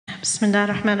Bismillah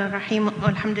ar-Rahman ar-Rahim,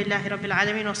 alhamdulillahi rabbil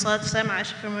alameen, wa salatu wassalamu ala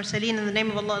ashrafil mursaleen, in the name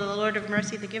of Allah, the Lord of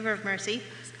mercy, the giver of mercy.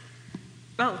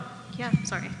 Oh, yeah,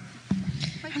 sorry.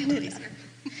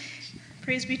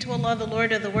 Praise be to Allah, the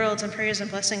Lord of the worlds, and prayers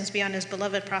and blessings be on His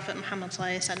beloved Prophet Muhammad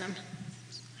sallallahu alaihi wasallam.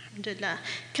 Alhamdulillah.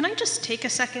 Can I just take a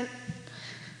second?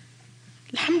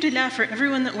 Alhamdulillah for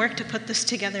everyone that worked to put this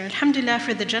together. Alhamdulillah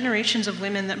for the generations of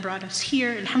women that brought us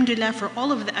here. Alhamdulillah for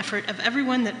all of the effort of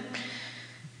everyone that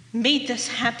made this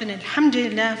happen.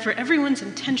 Alhamdulillah for everyone's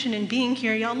intention in being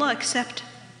here. Ya Allah, accept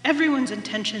everyone's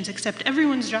intentions, accept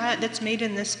everyone's dua that's made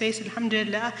in this space.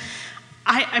 Alhamdulillah.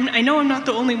 I know I'm not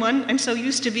the only one. I'm so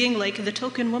used to being like the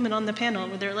token woman on the panel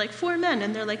where they're like 4 men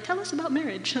and they're like, tell us about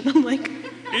marriage. And I'm like,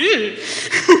 ew.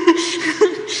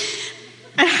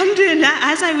 Alhamdulillah,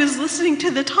 as I was listening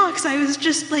to the talks, I was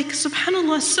just like,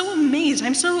 subhanAllah, so amazed.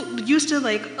 I'm so used to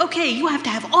like, okay, you have to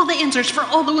have all the answers for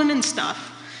all the women's stuff.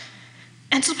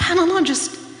 And subhanAllah,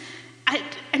 just, I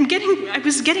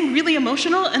was getting really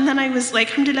emotional, and then I was like,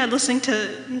 alhamdulillah, listening to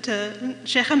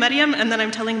Sheikha Maryam, and then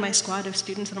I'm telling my squad of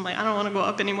students, and I'm like, I don't want to go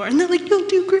up anymore. And they're like, you'll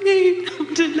do great,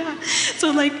 alhamdulillah.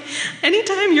 So like,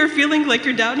 anytime you're feeling like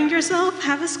you're doubting yourself,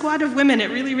 have a squad of women. It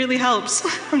really, really helps,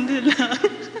 alhamdulillah.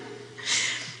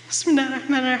 Bismillah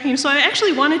ar-Rahman ar-Rahim. So I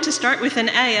actually wanted to start with an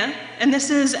ayah, and this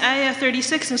is ayah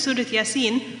 36 in Surah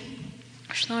Yasin.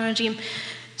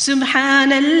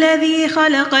 سبحان الذي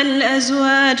خلق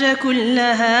الأزواج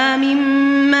كلها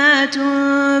مما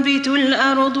تنبت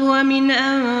الأرض ومن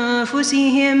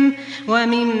أنفسهم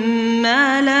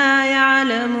ومما لا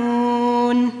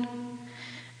يعلمون.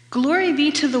 Glory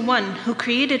be to the one who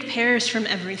created pairs from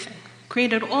everything,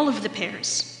 created all of the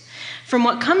pairs, from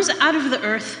what comes out of the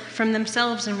earth, from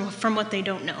themselves, and from what they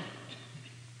don't know.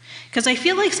 Because I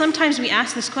feel like sometimes we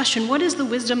ask this question, what is the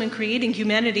wisdom in creating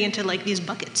humanity into like these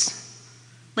buckets?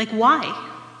 Like, why?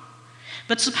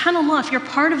 But subhanAllah, if you're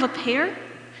part of a pair,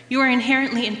 you are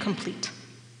inherently incomplete.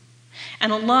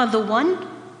 And Allah, the one,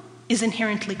 is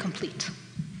inherently complete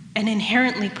and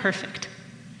inherently perfect.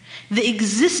 The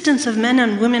existence of men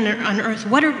and women on earth,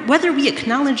 whether we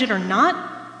acknowledge it or not,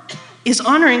 is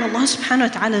honoring Allah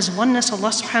subhanahu wa ta'ala's oneness,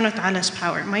 Allah subhanahu wa ta'ala's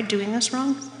power. Am I doing this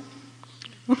wrong?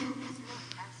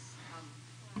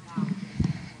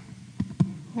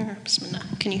 Bismillah.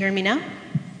 Can you hear me now?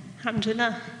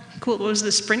 Alhamdulillah. Cool. What was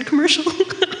the Sprint commercial?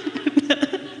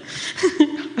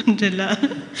 Alhamdulillah.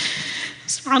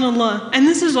 SubhanAllah. And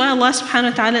this is why Allah subhanahu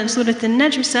wa ta'ala in Surah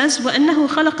An-Najm says, وَأَنَّهُ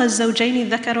خَلَقَ الزَّوْجَيْنِ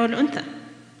الذَّكَرَ وَالْأُنثَى.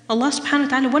 Allah subhanahu wa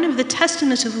ta'ala, one of the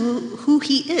testaments of who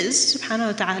He is, subhanahu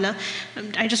wa ta'ala,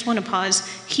 I just want to pause.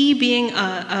 He being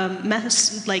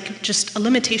like just a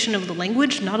limitation of the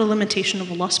language, not a limitation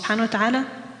of Allah subhanahu wa ta'ala.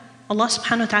 Allah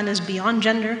subhanahu wa ta'ala is beyond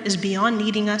gender, is beyond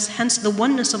needing us, hence the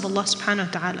oneness of Allah subhanahu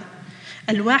wa ta'ala.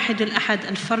 Al-Wahid al-Ahad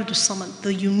al-Fard al-Samad,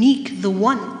 the unique, the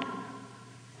one.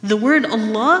 The word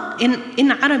Allah in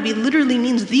Arabic literally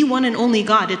means the one and only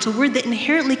God. It's a word that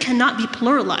inherently cannot be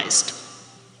pluralized.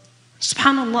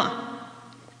 SubhanAllah.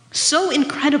 So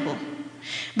incredible.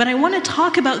 But I want to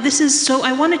talk about,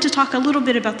 I wanted to talk a little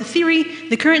bit about the theory,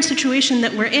 the current situation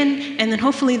that we're in, and then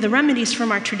hopefully the remedies from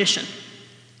our tradition.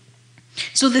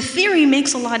 So the theory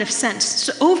makes a lot of sense.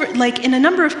 So like in a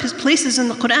number of places in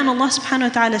the Quran, Allah subhanahu wa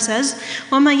ta'ala says,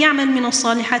 وَمَا يَعْمَلْ مِنَ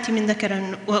الصَّالِحَاتِ مِنْ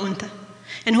ذَكَرٍ وَأُنْثَى.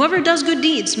 And whoever does good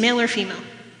deeds, male or female.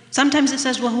 Sometimes it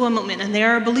says, وَهُوَ مُؤْمِنٌ, and they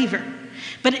are a believer.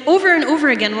 But over and over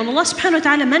again, when Allah subhanahu wa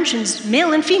ta'ala mentions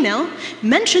male and female,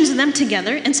 mentions them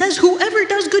together and says, whoever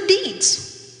does good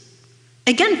deeds.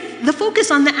 Again, the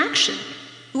focus on the action.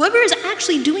 Whoever is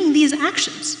actually doing these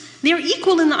actions, they are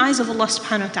equal in the eyes of Allah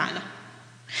subhanahu wa ta'ala.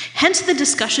 Hence the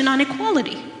discussion on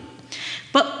equality.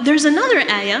 But there's another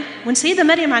ayah, when Sayyidah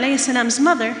Maryam alayhi salam's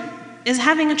mother is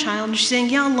having a child, and she's saying,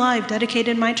 Ya Allah, I've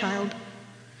dedicated my child,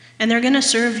 and they're going to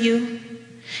serve you.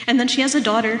 And then she has a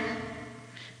daughter,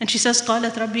 and she says,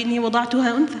 قَالَتْ رَبِّ إِنِّي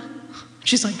وَضَعْتُهَا أُنْثَى.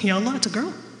 She's like, Ya Allah, it's a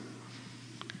girl.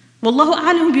 وَاللَّهُ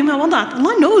أَعْلَمُ بِمَا وَضَعْتُ.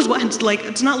 Allah knows what it's like.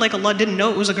 It's not like Allah didn't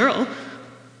know it was a girl.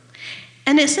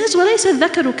 And it says, وَلَيْسَ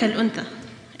الذَّكَرُ كَالْأُنْثَى.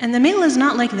 And the male is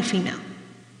not like the female.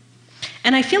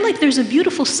 And I feel like there's a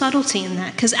beautiful subtlety in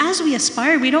that, because as we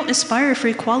aspire, we don't aspire for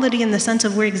equality in the sense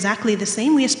of we're exactly the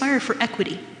same, we aspire for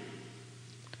equity.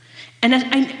 And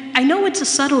I know it's a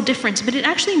subtle difference, but it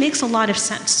actually makes a lot of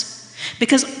sense.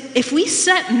 Because if we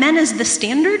set men as the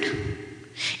standard,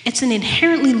 it's an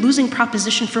inherently losing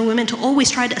proposition for women to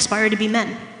always try to aspire to be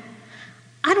men.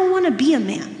 I don't want to be a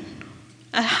man.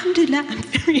 Alhamdulillah, I'm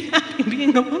very happy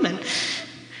being a woman.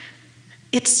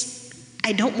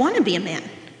 I don't want to be a man.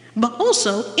 But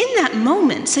also, in that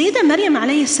moment, Sayyidah Maryam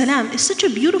alayhi salam is such a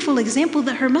beautiful example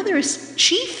that her mother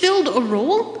she filled a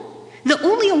role that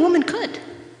only a woman could.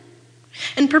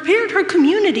 and prepared her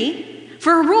community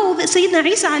for a role that Sayyidina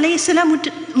Isa alayhi salam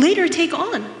would later take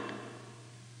on.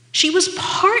 She was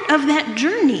part of that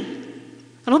journey.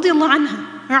 Radiallahu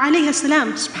anha, or alayhi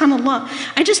salam, subhanallah.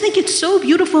 I just think it's so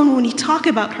beautiful when we talk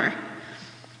about her.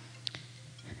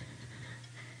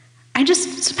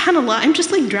 Subhanallah, I'm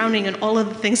just like drowning in all of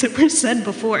the things that were said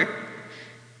before.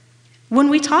 When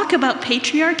we talk about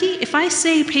patriarchy, if I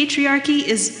say patriarchy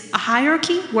is a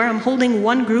hierarchy where I'm holding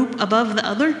one group above the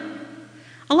other,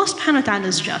 Allah subhanahu wa ta'ala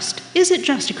is just. Is it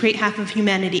just to create half of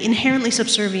humanity inherently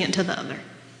subservient to the other?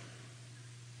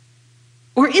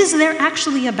 Or is there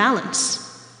actually a balance?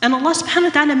 And Allah subhanahu wa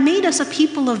ta'ala made us a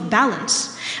people of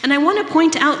balance. And I want to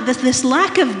point out that this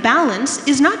lack of balance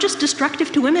is not just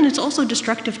destructive to women, it's also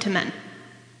destructive to men.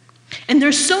 And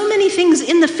there's so many things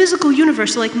in the physical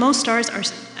universe, like most stars are,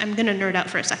 I'm going to nerd out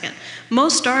for a second.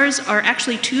 Most stars are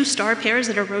actually two star pairs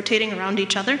that are rotating around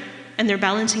each other, and they're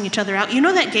balancing each other out. You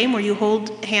know that game where you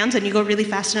hold hands and you go really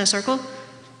fast in a circle?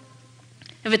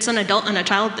 If it's an adult and a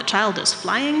child, the child is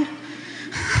flying.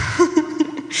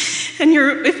 And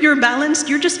if you're balanced,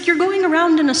 you're going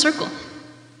around in a circle.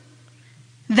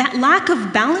 That lack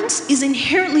of balance is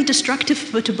inherently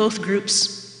destructive to both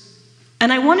groups.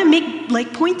 And I want to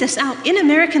point this out. In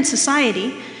American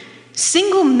society,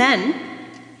 single men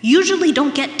usually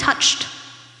don't get touched.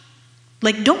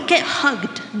 Like, don't get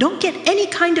hugged. Don't get any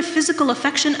kind of physical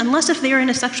affection unless if they are in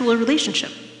a sexual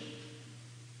relationship.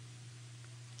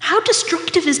 How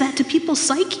destructive is that to people's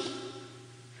psyche?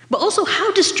 But also,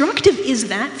 how destructive is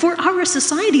that for our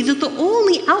society that the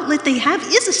only outlet they have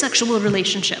is a sexual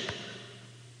relationship?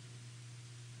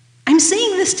 I'm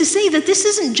saying this to say that this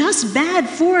isn't just bad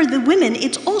for the women,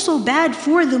 it's also bad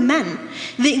for the men.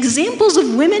 The examples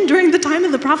of women during the time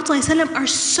of the Prophet ﷺ are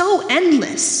so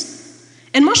endless.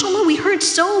 And mashallah, we heard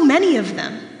so many of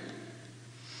them.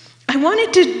 I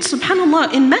wanted to,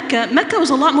 subhanallah, in Mecca was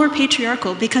a lot more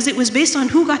patriarchal because it was based on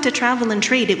who got to travel and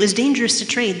trade. It was dangerous to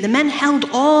trade. The men held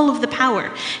all of the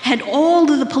power, had all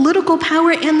of the political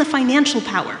power and the financial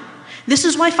power. This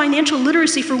is why financial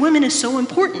literacy for women is so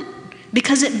important,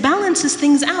 because it balances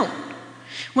things out.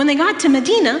 When they got to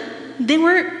Medina, they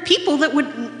were people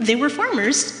they were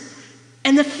farmers,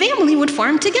 and the family would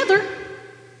farm together.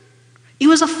 It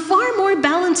was a far more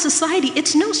balanced society.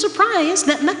 It's no surprise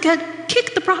that Mecca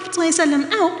kicked the Prophet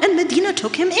ﷺ out and Medina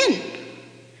took him in.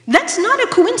 That's not a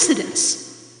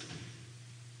coincidence.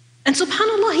 And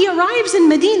subhanAllah, he arrives in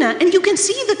Medina and you can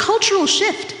see the cultural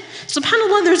shift.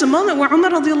 SubhanAllah, there's a moment where Umar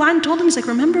radiallahu anh told him, he's like,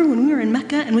 remember when we were in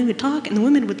Mecca and we would talk and the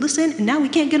women would listen and now we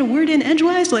can't get a word in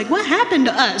edgewise? Like, what happened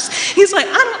to us? He's like,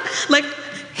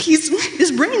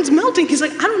 his brain's melting. He's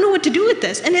like, I don't know what to do with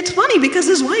this. And it's funny because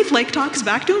his wife talks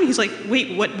back to him. He's like,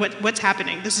 wait, what's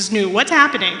happening? This is new. What's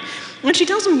happening? And she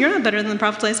tells him, you're not better than the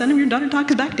Prophet ﷺ. Your daughter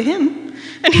talks back to him.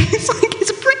 And he's like,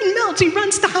 his brain melts. He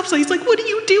runs to Hafsa. He's like, what are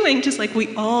you doing? Just like,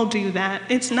 we all do that.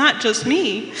 It's not just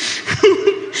me.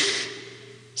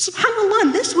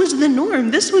 SubhanAllah, this was the norm.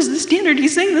 This was the standard.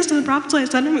 He's saying this to the Prophet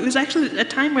ﷺ. It was actually a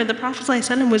time where the Prophet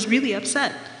ﷺ was really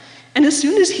upset. And as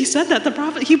soon as he said that,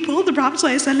 he pulled the Prophet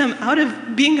ﷺ out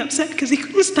of being upset because he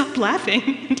couldn't stop laughing.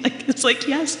 It's like,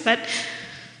 yes,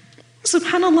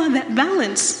 subhanAllah, that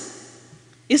balance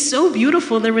is so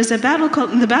beautiful. There was a battle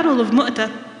called the Battle of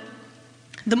Mu'tah.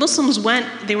 The Muslims went,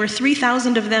 there were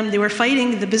 3,000 of them. They were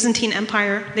fighting the Byzantine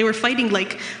Empire. They were fighting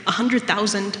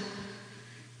 100,000.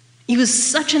 It was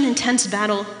such an intense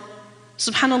battle.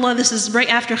 SubhanAllah, this is right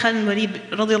after Khalid al-Walid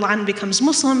radiallahu anhu becomes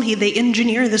Muslim. They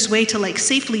engineer this way to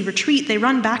safely retreat. They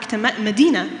run back to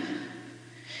Medina.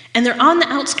 And they're on the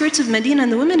outskirts of Medina,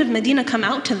 and the women of Medina come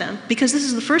out to them because this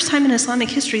is the first time in Islamic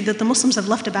history that the Muslims have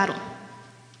left a battle.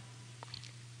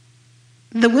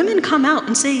 The women come out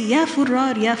and say, Ya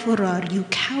Furrar, you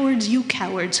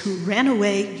cowards who ran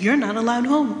away, you're not allowed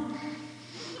home.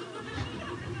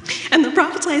 And the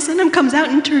Prophet ﷺ comes out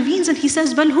and intervenes and he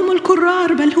says, Bal humul kurrar,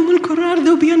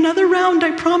 there'll be another round,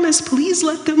 I promise, please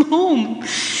let them home.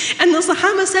 And the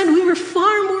Sahaba said, we were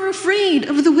far more afraid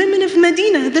of the women of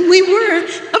Medina than we were of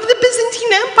the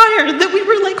Byzantine Empire that we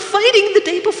were fighting the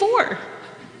day before.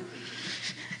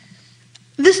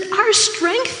 Our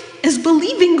strength as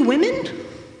believing women,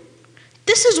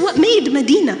 this is what made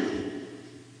Medina.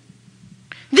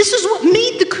 This is what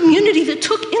made the community that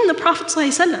took in the Prophet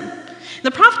ﷺ. The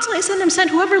Prophet ﷺ said,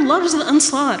 whoever loves the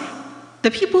Ansar,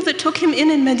 the people that took him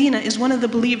in Medina, is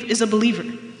a believer.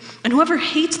 And whoever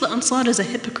hates the Ansar is a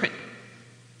hypocrite.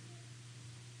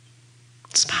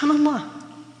 SubhanAllah.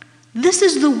 This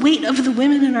is the weight of the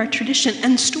women in our tradition,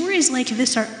 and stories like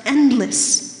this are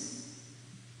endless.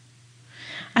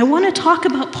 I want to talk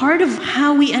about part of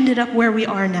how we ended up where we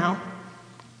are now.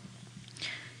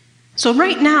 So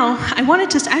right now, I wanted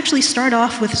to actually start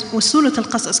off with Surah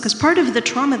Al-Qasas, because part of the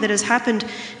trauma that has happened,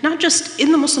 not just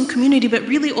in the Muslim community, but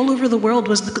really all over the world,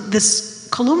 was this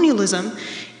colonialism.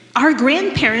 Our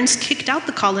grandparents kicked out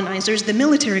the colonizers, the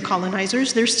military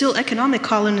colonizers. There's still economic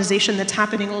colonization that's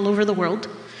happening all over the world.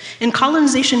 And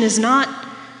colonization is not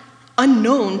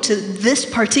unknown to this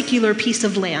particular piece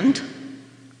of land.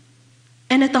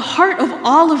 And at the heart of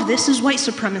all of this is white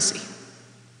supremacy.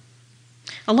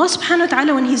 Allah subhanahu wa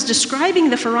ta'ala, when He's describing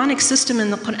the pharaonic system in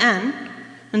the Quran,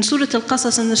 in Surah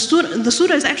Al-Qasas, and the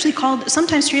surah is actually called,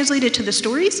 sometimes translated to the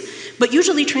stories, but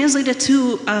usually translated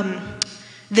to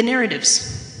the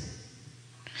narratives.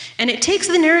 And it takes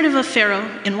the narrative of Pharaoh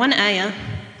in one ayah.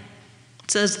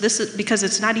 It says this is, because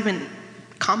it's not even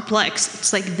complex,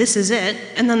 it's like this is it.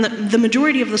 And then the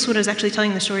majority of the surah is actually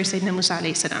telling the story of Sayyidina Musa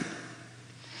alayhi salam.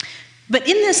 But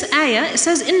in this ayah, it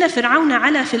says, إِنَّ فِرْعَوْنَ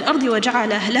عَلَى فِي الْأَرْضِ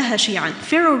وَجَعَلَ أَهْلَهَا شِيَعًا.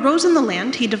 Pharaoh rose in the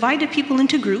land, he divided people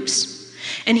into groups.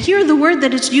 And here the word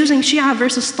that it's using, Shia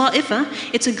versus Ta'ifa,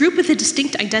 it's a group with a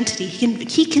distinct identity.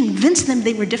 He convinced them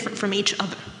they were different from each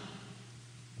other.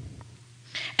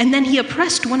 And then he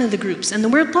oppressed one of the groups. And the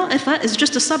word Ta'ifa is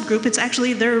just a subgroup. It's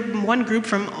actually, they're one group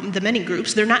from the many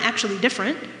groups. They're not actually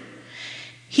different.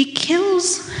 He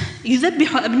kills, يُذَبِّحُ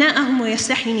أَبْنَاءَهُمْ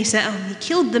وَيَسْتَحْيِي نِسَاءَهُم. He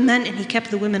killed the men and he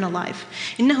kept the women alive.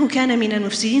 إِنَّهُ كَانَ مِنَ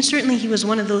الْمُفْسِدِينَ. Certainly he was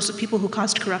one of those people who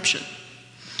caused corruption.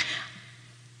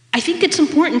 I think it's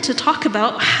important to talk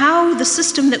about how the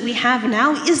system that we have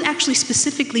now is actually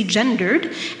specifically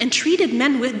gendered and treated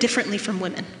men differently from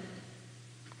women.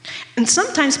 And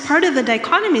sometimes part of the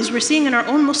dichotomies we're seeing in our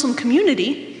own Muslim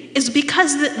community is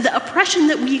because the oppression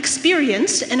that we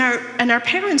experienced and our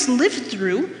parents lived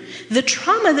through, the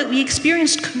trauma that we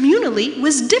experienced communally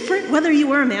was different whether you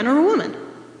were a man or a woman.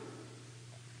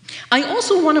 I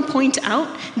also want to point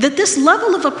out that this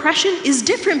level of oppression is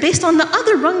different based on the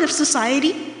other rung of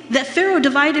society that Pharaoh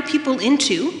divided people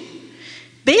into.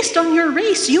 Based on your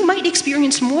race, you might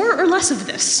experience more or less of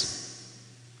this.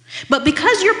 But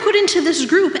because you're put into this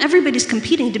group, everybody's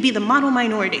competing to be the model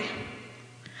minority.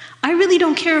 I really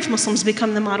don't care if Muslims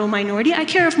become the model minority. I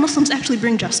care if Muslims actually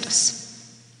bring justice.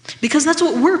 Because that's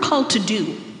what we're called to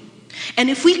do. And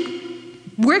if we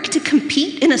work to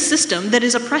compete in a system that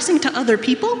is oppressing to other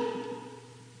people,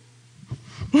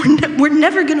 we're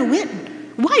never going to win.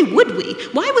 Why would we?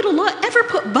 Why would Allah ever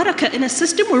put barakah in a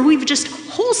system where we've just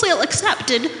wholesale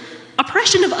accepted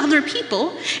oppression of other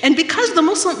people? And because the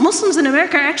Muslims in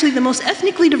America are actually the most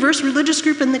ethnically diverse religious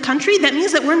group in the country, that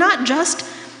means that we're not just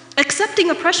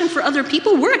accepting oppression for other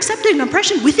people, we're accepting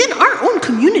oppression within our own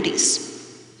communities.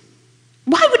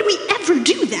 Why would we ever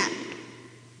do that?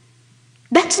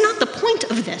 That's not the point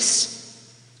of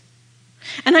this.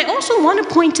 And I also want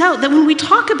to point out that when we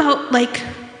talk about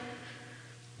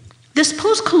this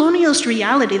post-colonialist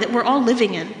reality that we're all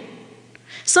living in,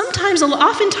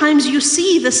 oftentimes you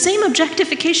see the same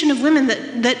objectification of women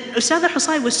that Ustadha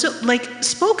Hussain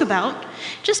spoke about,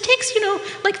 just takes,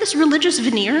 this religious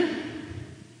veneer.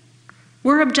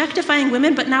 We're objectifying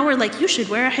women, but now we're like, you should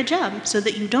wear a hijab so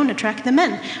that you don't attract the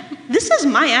men. This is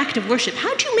my act of worship.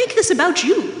 How'd you make this about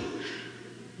you?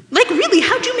 Really,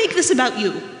 how'd you make this about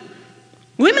you?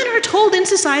 Women are told in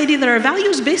society that our value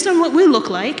is based on what we look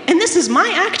like, and this is my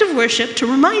act of worship to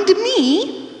remind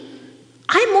me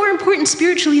I'm more important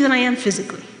spiritually than I am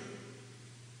physically.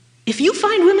 If you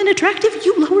find women attractive,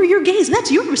 you lower your gaze.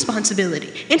 That's your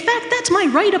responsibility. In fact, that's my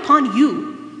right upon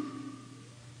you.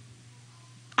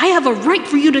 I have a right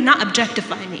for you to not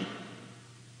objectify me.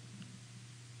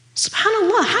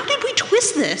 SubhanAllah, how did we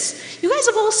twist this? You guys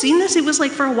have all seen this. It was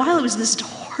for a while, it was this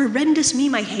horrendous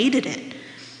meme. I hated it.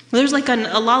 There's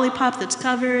a lollipop that's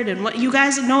covered, and you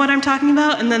guys know what I'm talking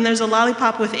about? And then there's a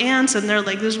lollipop with ants, and they're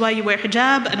like, this is why you wear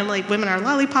hijab. And I'm like, women are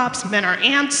lollipops, men are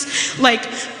ants.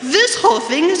 This whole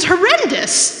thing is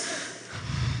horrendous.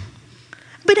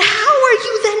 But how are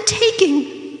you then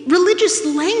taking religious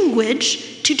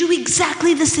language to do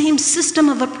exactly the same system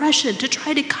of oppression, to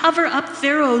try to cover up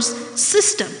Pharaoh's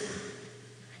system,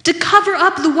 to cover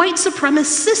up the white supremacist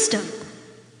system?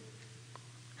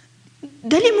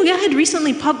 Delia Mujahid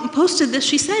recently posted this.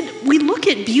 She said, we look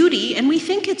at beauty and we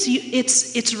think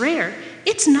it's rare.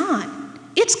 It's not.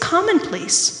 It's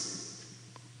commonplace.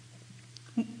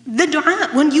 The dua,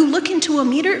 when you look into a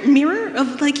mirror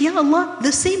of Ya Allah,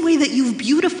 the same way that you've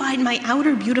beautified my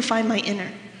outer, beautify my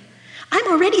inner.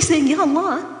 I'm already saying, Ya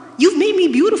Allah, you've made me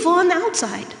beautiful on the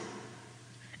outside.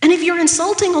 And if you're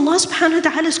insulting Allah subhanahu wa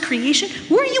ta'ala's creation,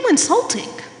 who are you insulting?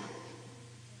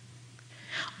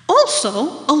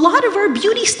 Also, a lot of our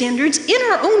beauty standards in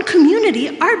our own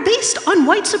community are based on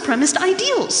white supremacist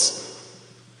ideals.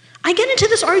 I I get into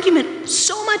this argument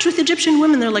so much with Egyptian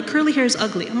women. They're like, curly hair is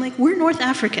ugly. I'm like, we're North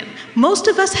African. Most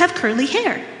of us have curly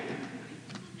hair.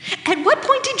 At what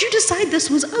point did you decide this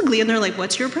was ugly? And they're like,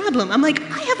 what's your problem? I'm like,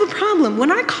 I have a problem.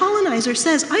 When our colonizer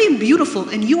says, I am beautiful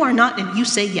and you are not, and you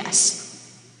say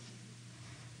yes.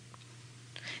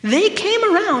 They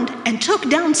came around and took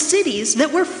down cities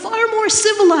that were far more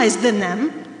civilized than them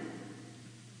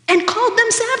and called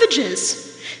them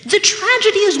savages. The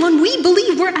tragedy is when we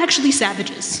believe we're actually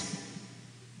savages.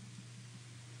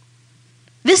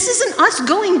 This isn't us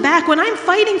going back. When I'm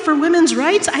fighting for women's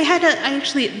rights, I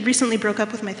actually recently broke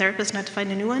up with my therapist, not to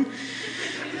find a new one.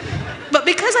 But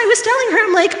because I was telling her,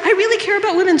 I'm like, I really care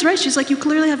about women's rights. She's like, you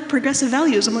clearly have progressive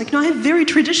values. I'm like, no, I have very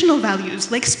traditional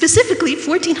values, like specifically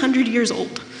 1400 years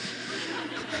old.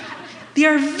 They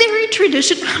are very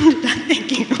traditional.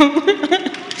 Thank you.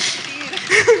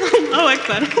 Allahu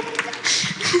Akbar.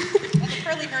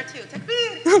 Curly hair too.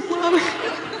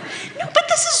 No, but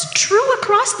this is true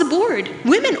across the board.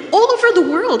 Women all over the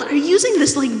world are using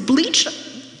this like bleach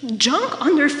junk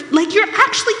on their, like you're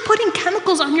actually putting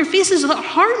chemicals on your faces that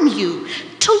harm you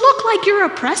to look like your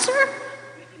oppressor?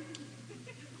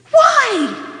 Why?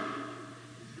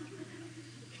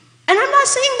 And I'm not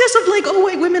saying this of like, oh,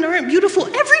 white women aren't beautiful.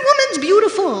 Every woman's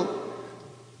beautiful.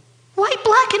 White,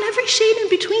 black, and every shade in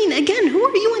between. Again, who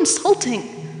are you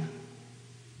insulting?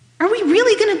 Are we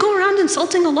really going to go around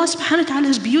insulting Allah subhanahu wa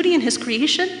ta'ala's beauty and His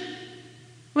creation?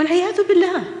 Wal-'iyadhu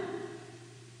billah.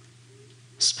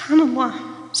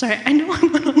 Subhanallah. Sorry, I know I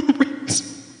went on rants.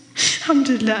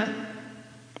 Alhamdulillah.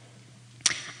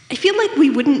 I feel like we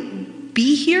wouldn't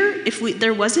be here if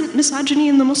there wasn't misogyny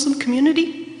in the Muslim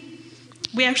community.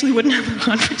 We actually wouldn't have a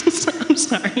conference. I'm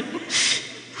sorry.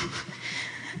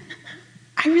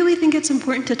 I really think it's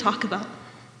important to talk about.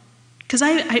 Because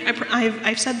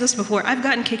I've said this before, I've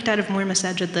gotten kicked out of more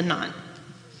masajid than not.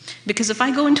 Because if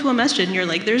I go into a masjid and you're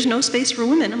like, there's no space for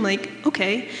women, I'm like,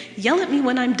 okay, yell at me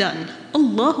when I'm done.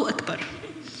 Allahu Akbar.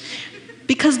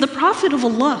 Because the Prophet of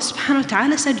Allah subhanahu wa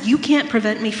ta'ala said, you can't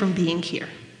prevent me from being here.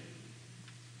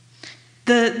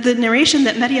 The narration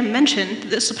that Maryam mentioned,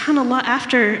 that subhanAllah,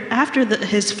 after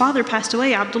his father passed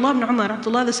away,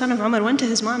 Abdullah the son of Umar, went to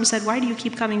his mom and said, why do you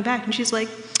keep coming back? And she's like,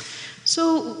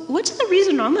 so what's the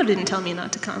reason Umar didn't tell me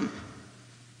not to come?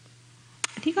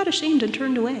 And he got ashamed and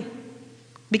turned away.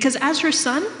 Because as her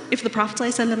son, if the Prophet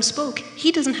ﷺ spoke,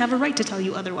 he doesn't have a right to tell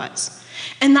you otherwise.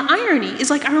 And the irony is,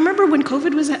 like, I remember when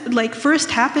COVID was like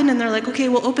first happened and they're like, okay,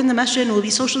 we'll open the masjid and we'll be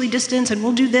socially distanced and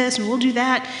we'll do this and we'll do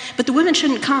that, but the women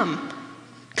shouldn't come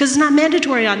because it's not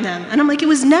mandatory on them. And I'm like, it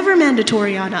was never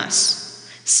mandatory on us.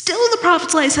 Still the Prophet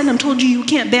ﷺ told you, you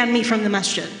can't ban me from the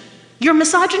masjid. Your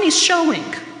misogyny is showing.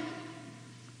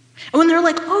 And when they're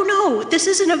like, oh no, this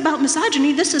isn't about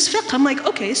misogyny, this is fiqh. I'm like,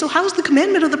 okay, so how is the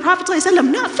commandment of the Prophet ﷺ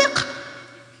not fiqh?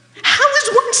 How is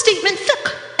one statement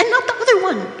fiqh and not the other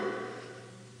one?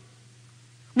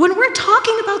 When we're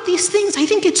talking about these things, I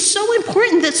think it's so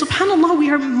important that, subhanAllah, we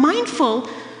are mindful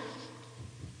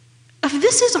of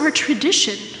this is our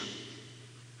tradition.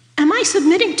 Am I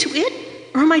submitting to it,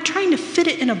 or am I trying to fit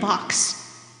it in a box?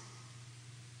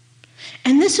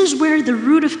 And this is where the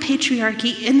root of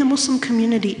patriarchy in the Muslim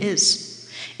community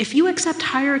is. If you accept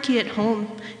hierarchy at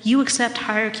home, you accept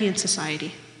hierarchy in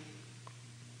society.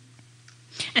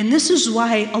 And this is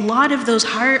why a lot of those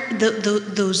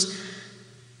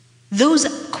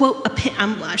quote,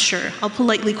 I'm not sure, I'll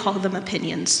politely call them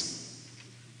opinions,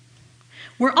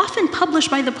 were often published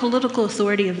by the political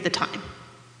authority of the time.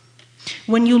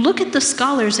 When you look at the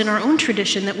scholars in our own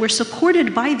tradition that were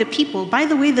supported by the people, by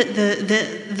the way,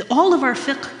 all of our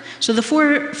fiqh, so the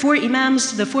four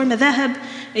imams, the four madhahib,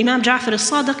 Imam Ja'far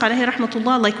as-Sadiq, alayhi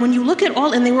rahmatullah, like when you look at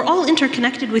all, and they were all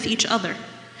interconnected with each other,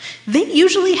 they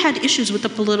usually had issues with the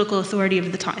political authority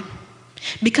of the time.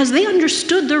 Because they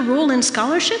understood their role in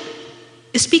scholarship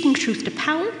is speaking truth to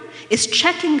power, is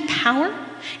checking power,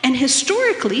 and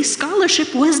historically,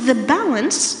 scholarship was the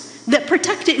balance that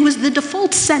protected, it was the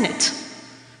default Senate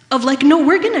of like, no,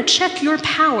 we're gonna check your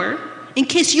power in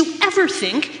case you ever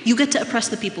think you get to oppress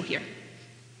the people here.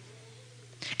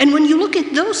 And when you look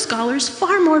at those scholars,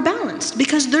 far more balanced,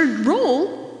 because their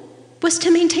role was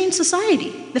to maintain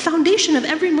society. The foundation of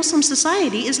every Muslim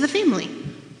society is the family.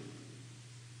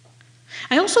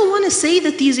 I also want to say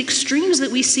that these extremes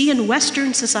that we see in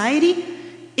Western society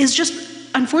is just,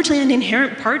 unfortunately, an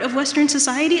inherent part of Western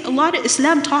society. A lot of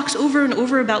Islam talks over and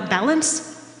over about balance.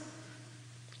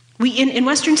 In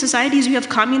Western societies, you have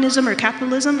communism or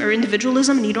capitalism or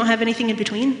individualism, and you don't have anything in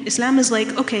between. Islam is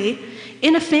like, okay,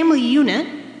 in a family unit,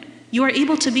 you are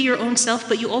able to be your own self,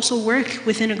 but you also work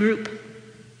within a group.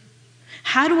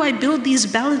 How do I build these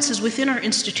balances within our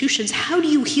institutions? How do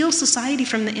you heal society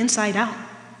from the inside out?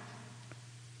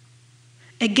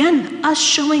 Again, us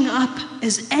showing up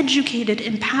as educated,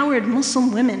 empowered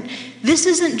Muslim women, this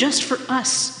isn't just for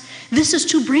us. This is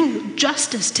to bring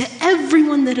justice to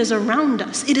everyone that is around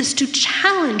us. It is to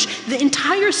challenge the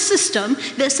entire system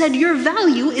that said your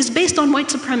value is based on white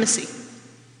supremacy.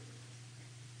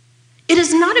 It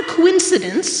is not a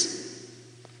coincidence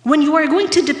when you are going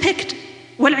to depict,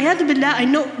 وَالْعِيَاذُ بِاللَّهِ, I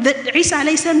know that Isa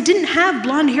alayhi salam didn't have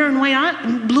blonde hair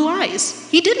and blue eyes.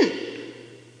 He didn't.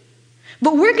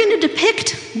 But we're going to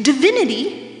depict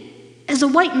divinity as a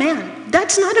white man.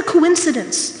 That's not a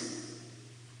coincidence.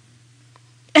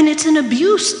 And it's an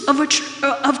abuse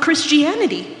of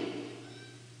Christianity.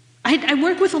 I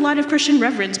work with a lot of Christian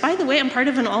reverends. By the way, I'm part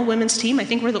of an all-women's team. I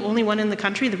think we're the only one in the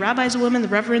country. The rabbis are women, the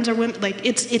reverends are women. Like,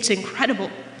 it's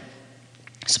incredible.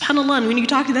 SubhanAllah, and when you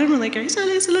talk to them, we're like, Isa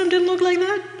alayhi salam didn't look like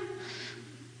that.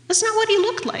 That's not what he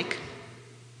looked like.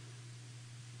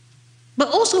 But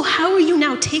also, how are you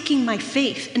now taking my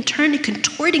faith and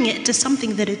contorting it into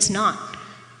something that it's not?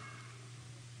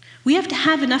 We have to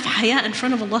have enough haya in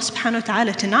front of Allah subhanahu wa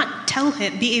ta'ala to not tell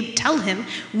him,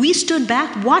 we stood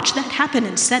back, watched that happen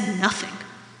and said nothing.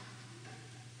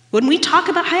 When we talk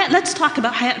about haya, let's talk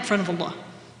about haya in front of Allah.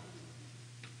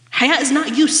 Haya is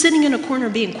not you sitting in a corner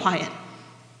being quiet.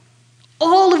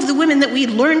 All of the women that we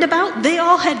learned about, they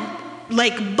all had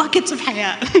like buckets of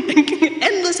haya,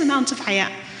 endless amounts of haya.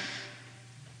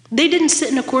 They didn't sit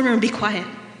in a corner and be quiet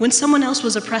when someone else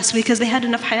was oppressed because they had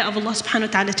enough haya of Allah subhanahu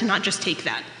wa ta'ala to not just take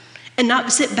that and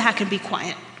not sit back and be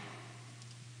quiet.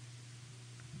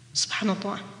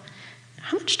 SubhanAllah.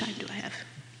 How much time do I have?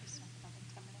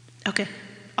 Okay,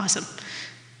 awesome.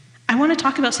 I want to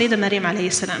talk about Sayyidah Maryam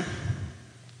alayhi salam.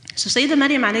 So Sayyidah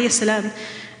Maryam alayhi salam,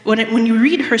 when you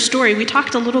read her story, we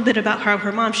talked a little bit about how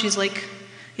her mom, she's like,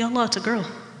 Ya Allah, it's a girl.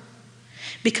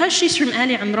 Because she's from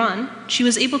Ali Imran, she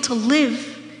was able to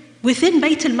live within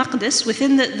Bayt al-Maqdis,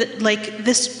 within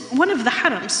this one of the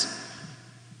harams,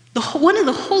 one of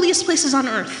the holiest places on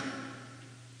earth.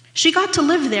 She got to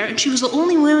live there, and she was the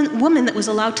only woman that was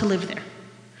allowed to live there.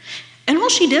 And all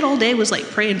she did all day was like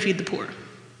pray and feed the poor.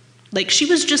 Like she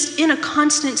was just in a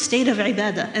constant state of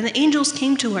ibadah. And the angels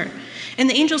came to her. And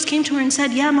the angels came to her and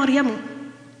said, Ya Maryamu,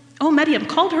 oh Maryam,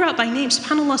 called her out by name.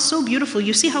 SubhanAllah, so beautiful.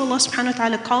 You see how Allah subhanahu wa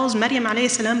ta'ala calls Maryam alayhi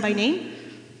salam by name?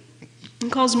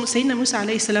 And calls Sayyidina Musa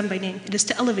alayhi salam by name. It is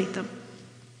to elevate them.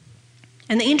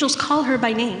 And the angels call her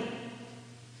by name.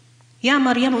 Ya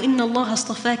Maryamu, inna Allah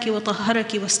astafaki wa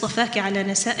tahharaki wa astafaki ala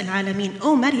nisa' al-alamin.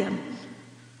 Oh Maryam,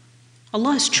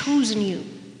 Allah has chosen you,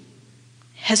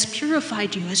 has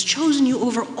purified you, has chosen you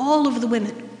over all of the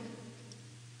women.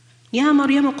 Ya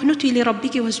Maryamu, qnuti li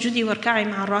rabbiki wasjudi warka'i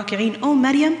ma'a raki'in. Oh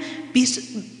Maryam,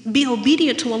 be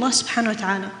obedient to Allah subhanahu wa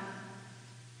ta'ala.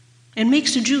 And make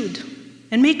sujood.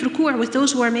 And make ruku' with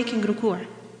those who are making ruku'.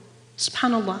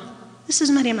 SubhanAllah. This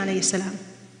is Maryam alayhi salam.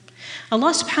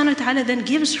 Allah subhanahu wa ta'ala then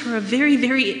gives her a very,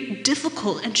 very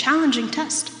difficult and challenging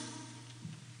test.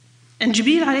 And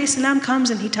Jibreel alayhi salam comes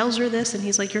and he tells her this and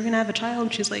he's like, you're going to have a child.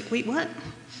 And she's like, wait, what?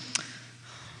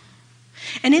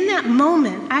 And in that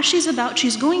moment, as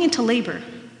she's going into labor,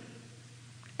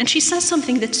 and she says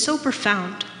something that's so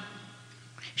profound.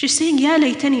 She's saying, Ya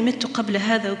laytani mittu qabla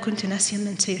hadha wa kuntu nasiyan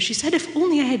mansiya. She said, if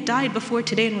only I had died before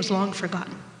today and was long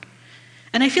forgotten.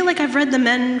 And I feel like I've read the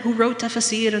men who wrote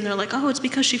tafsir and they're like, oh, it's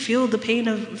because she feared the pain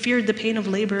of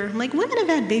labor. I'm like, women have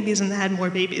had babies and they had more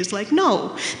babies. Like,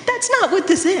 no, that's not what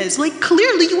this is. Like,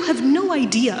 clearly you have no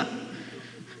idea.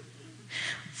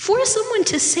 For someone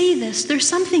to say this, there's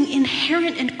something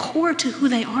inherent and core to who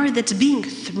they are that's being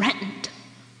threatened.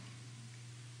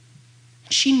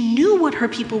 She knew what her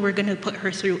people were going to put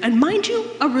her through. And mind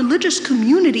you, a religious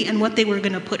community and what they were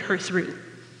going to put her through.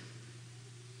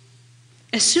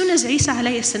 As soon as Isa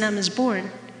alayhi salam is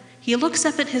born, he looks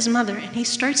up at his mother and he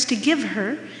starts to give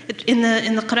her, in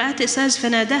the qira'at it says,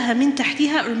 فَنَادَاهَا مِن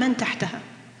تَحْتِهَا or مَن تَحْتَهَا.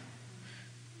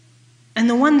 And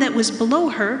the one that was below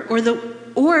her,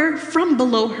 or from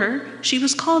below her, she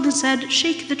was called and said,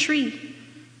 shake the tree.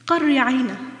 قَرِّ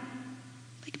عَيْنَا.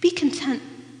 Like, be content.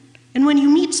 And when you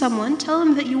meet someone, tell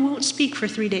them that you won't speak for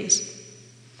 3 days.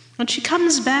 When she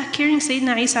comes back carrying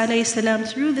Sayyidina Isa alayhi salam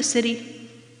through the city,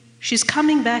 she's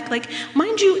coming back, like,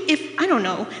 mind you, I don't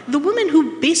know, the woman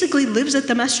who basically lives at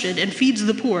the masjid and feeds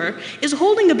the poor is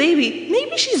holding a baby.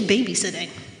 Maybe she's babysitting.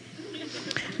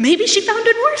 Maybe she found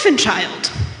an orphan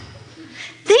child.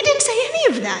 They didn't say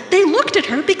any of that. They looked at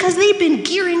her because they'd been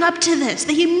gearing up to this.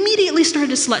 They immediately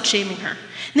started slut-shaming her.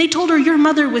 And they told her, your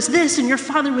mother was this and your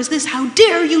father was this. How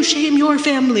dare you shame your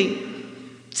family?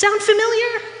 Sound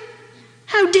familiar?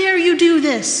 How dare you do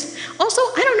this? Also,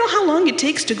 I don't know how long it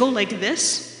takes to go like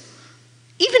this.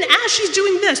 Even as she's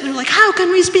doing this, they're like, how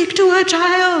can we speak to a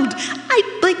child?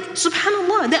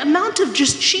 Subhanallah, the amount of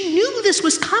she knew this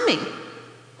was coming.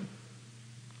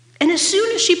 And as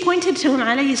soon as she pointed to him,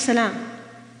 alayhi salam,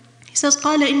 he says,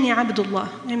 قَالَ إِنِّي عَبْدُ اللَّهِ,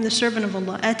 I am the servant of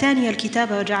Allah. آتَانِيَ الْكِتَابَ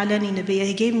وَجَعَلَنِي نَبِيًّا.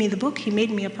 He gave me the book, he made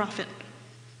me a prophet.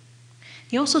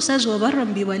 He also says,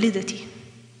 وَبَرًّا بِوَالِدَتِي.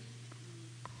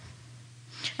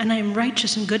 And I am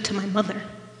righteous and good to my mother.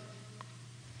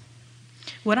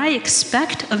 What I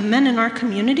expect of men in our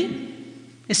community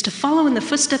is to follow in the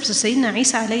footsteps of Sayyidina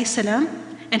Isa alayhi salam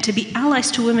and to be allies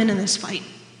to women in this fight.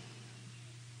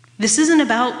 This isn't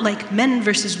about men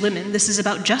versus women. This is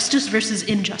about justice versus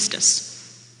injustice.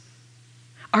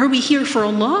 Are we here for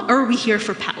Allah or are we here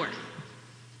for power?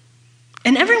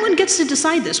 And everyone gets to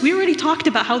decide this. We already talked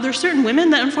about how there are certain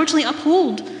women that unfortunately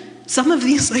uphold some of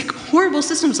these horrible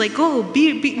systems,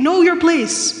 know your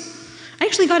place. I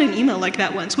actually got an email like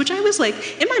that once, which I was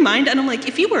in my mind, and I'm like,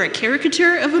 if you were a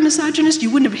caricature of a misogynist,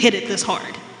 you wouldn't have hit it this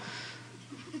hard.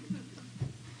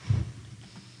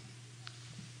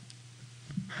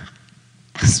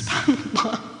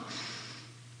 SubhanAllah.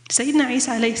 Sayyidina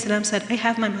Isa alayhi salam said, I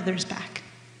have my mother's back.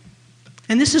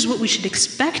 And this is what we should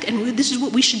expect, and this is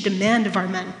what we should demand of our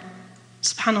men.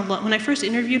 SubhanAllah. When I first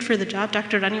interviewed for the job,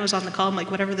 Dr. Rani was on the call. I'm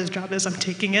like, whatever this job is, I'm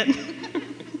taking it.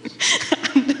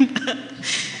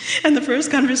 And the first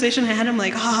conversation I had, I'm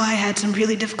like, I had some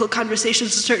really difficult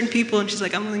conversations with certain people. And she's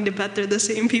like, I'm willing to bet they're the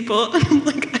same people. And I'm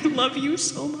like, I love you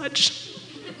so much.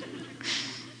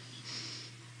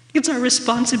 It's our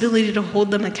responsibility to hold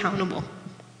them accountable.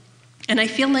 And I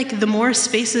feel like the more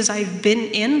spaces I've been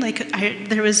in, I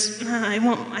can't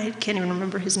even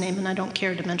remember his name, and I don't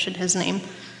care to mention his name.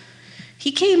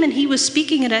 He came and he was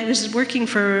speaking, and I was working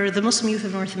for the Muslim Youth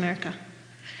of North America.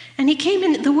 And he came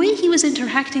in, the way he was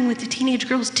interacting with the teenage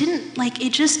girls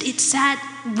it sat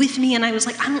with me, and I was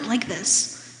like, I don't like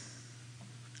this.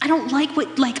 I don't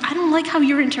like how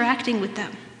you're interacting with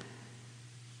them.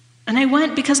 And I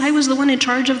went, because I was the one in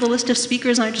charge of the list of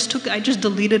speakers, and I just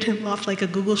deleted him off like a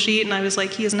Google sheet, and I was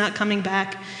like, he is not coming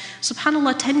back.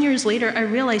 SubhanAllah, 10 years later, I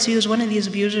realized he was one of these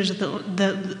abusers that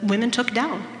the women took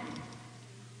down.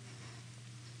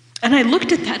 And I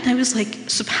looked at that and I was like,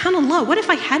 SubhanAllah, what if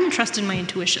I hadn't trusted my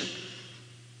intuition?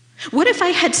 What if I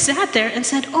had sat there and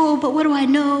said, but what do I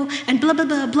know? And blah, blah,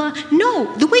 blah, blah.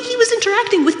 No, the way he was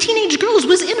interacting with teenage girls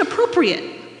was inappropriate.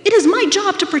 It is my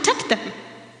job to protect them.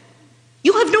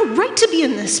 You have no right to be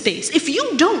in this space. If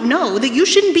you don't know that you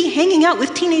shouldn't be hanging out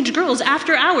with teenage girls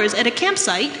after hours at a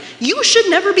campsite, you should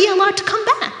never be allowed to come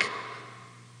back.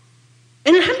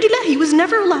 And alhamdulillah, he was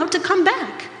never allowed to come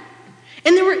back.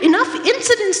 And there were enough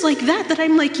incidents like that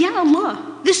I'm like, Ya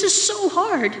Allah, this is so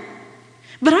hard.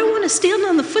 But I want to stand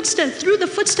on through the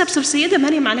footsteps of Sayyidah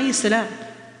Maryam alayhi salam.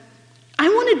 I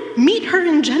want to meet her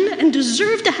in Jannah and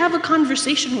deserve to have a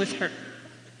conversation with her.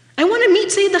 I want to meet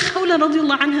Sayyidah Khawla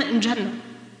radiallahu anha in Jannah.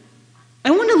 I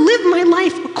want to live my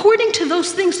life according to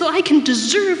those things so I can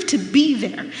deserve to be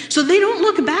there. So they don't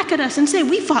look back at us and say,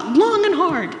 we fought long and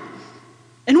hard.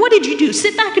 And what did you do?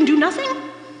 Sit back and do nothing?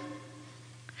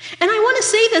 And I want to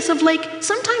say this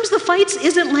sometimes the fights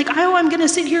isn't I'm going to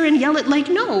sit here and yell it.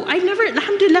 No, I never,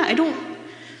 alhamdulillah,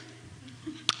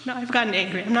 I've gotten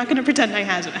angry. I'm not going to pretend I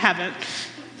haven't.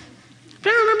 But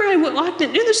I remember I walked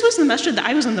in, this was the masjid that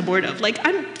I was on the board of.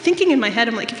 I'm thinking in my head,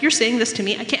 I'm like, if you're saying this to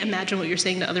me, I can't imagine what you're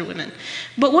saying to other women.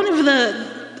 But one of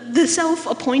the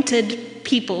self-appointed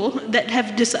people that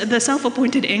have the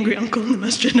self-appointed angry uncle in the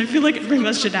masjid, I feel like every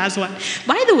masjid has one.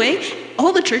 By the way,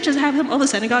 all the churches have them, all the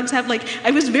synagogues have, I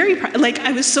was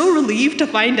I was so relieved to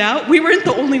find out we weren't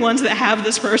the only ones that have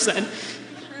this person.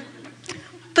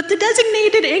 But the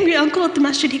designated angry uncle at the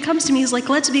masjid, he comes to me, he's like,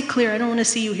 let's be clear, I don't want to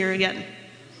see you here again.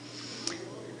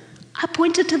 I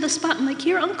pointed to the spot, I'm like,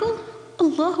 here, uncle?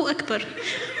 Allahu Akbar.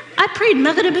 I prayed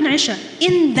Maghrib and Isha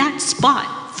in that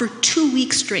spot for 2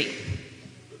 weeks straight.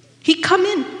 He'd come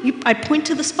in, I point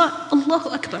to the spot, Allahu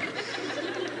Akbar.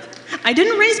 I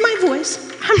didn't raise my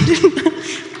voice.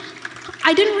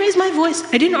 I didn't raise my voice.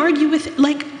 I didn't argue with it.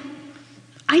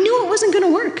 I knew it wasn't going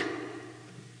to work.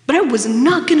 But I was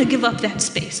not going to give up that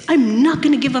space. I'm not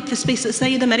going to give up the space that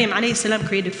Sayyidah Maryam alayhi salam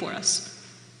created for us.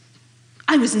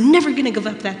 I was never going to give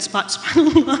up that spot.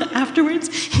 SubhanAllah, afterwards,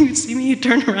 he would see me, he'd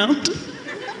turn around.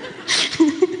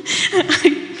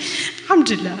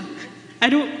 Alhamdulillah.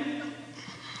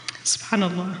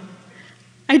 SubhanAllah.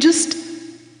 I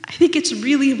think it's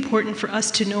really important for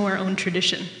us to know our own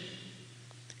tradition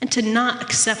and to not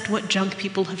accept what junk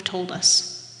people have told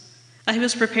us. I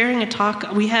was preparing a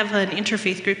talk, we have an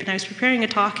interfaith group, and I was preparing a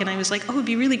talk, and I was like, it'd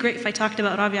be really great if I talked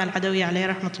about Rabi al-Adawi alayhi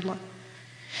rahmatullah.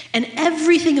 And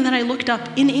everything that I looked up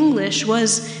in English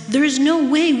was, there's no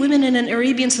way women in an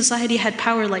Arabian society had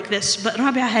power like this. But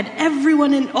Rabia had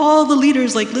everyone and all the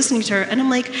leaders like listening to her. And I'm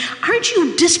like, aren't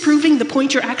you disproving the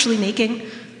point you're actually making?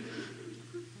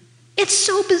 It's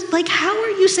so, like, how are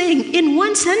you saying in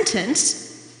one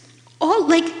sentence, all,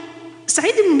 like,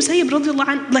 Sa'id ibn Musayyib radiallahu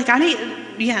anh, like,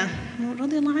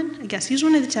 radiallahu anh, I guess, he's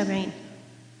one of the tabi'een.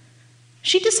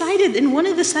 She decided in one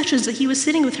of the sessions that he was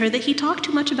sitting with her that he talked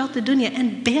too much about the dunya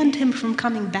and banned him from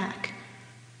coming back.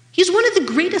 He's one of the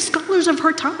greatest scholars of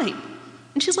her time.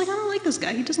 And she's like, I don't like this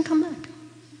guy, he doesn't come back.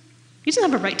 He doesn't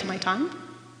have a right to my time.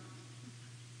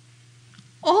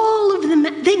 All of them,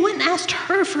 they went and asked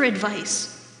her for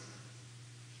advice.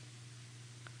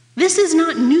 This is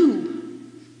not new.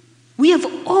 We have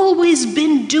always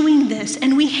been doing this,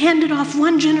 and we hand it off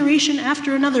one generation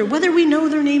after another, whether we know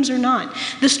their names or not.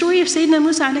 The story of Sayyidina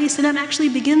Musa alayhi salam actually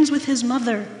begins with his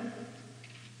mother.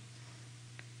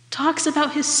 Talks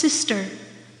about his sister.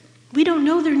 We don't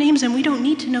know their names, and we don't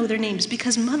need to know their names,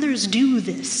 because mothers do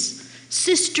this.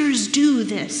 Sisters do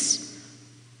this.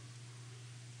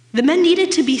 The men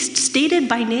needed to be stated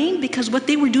by name because what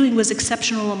they were doing was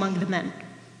exceptional among the men.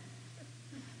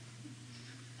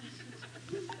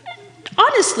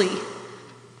 Honestly,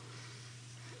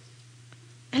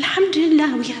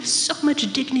 alhamdulillah, we have so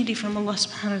much dignity from Allah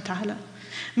subhanahu wa ta'ala.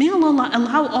 May Allah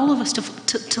allow all of us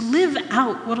to live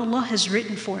out what Allah has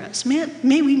written for us.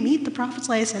 May we meet the Prophet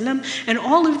ﷺ and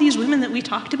all of these women that we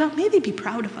talked about, may they be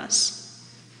proud of us.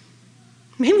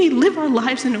 May we live our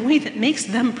lives in a way that makes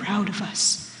them proud of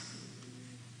us.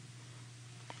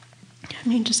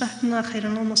 Ameen. Jazakumullah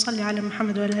khairan. Allahumma salli ala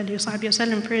Muhammad wa ala alihi wa sahbihi wa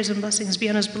sallam. Prayers and blessings be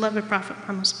on his beloved Prophet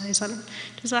Muhammad sallallahu alaihi wasallam.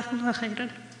 Jazakumullah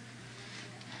khairan.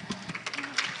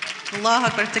 Allahu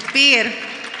Akbar, takbir.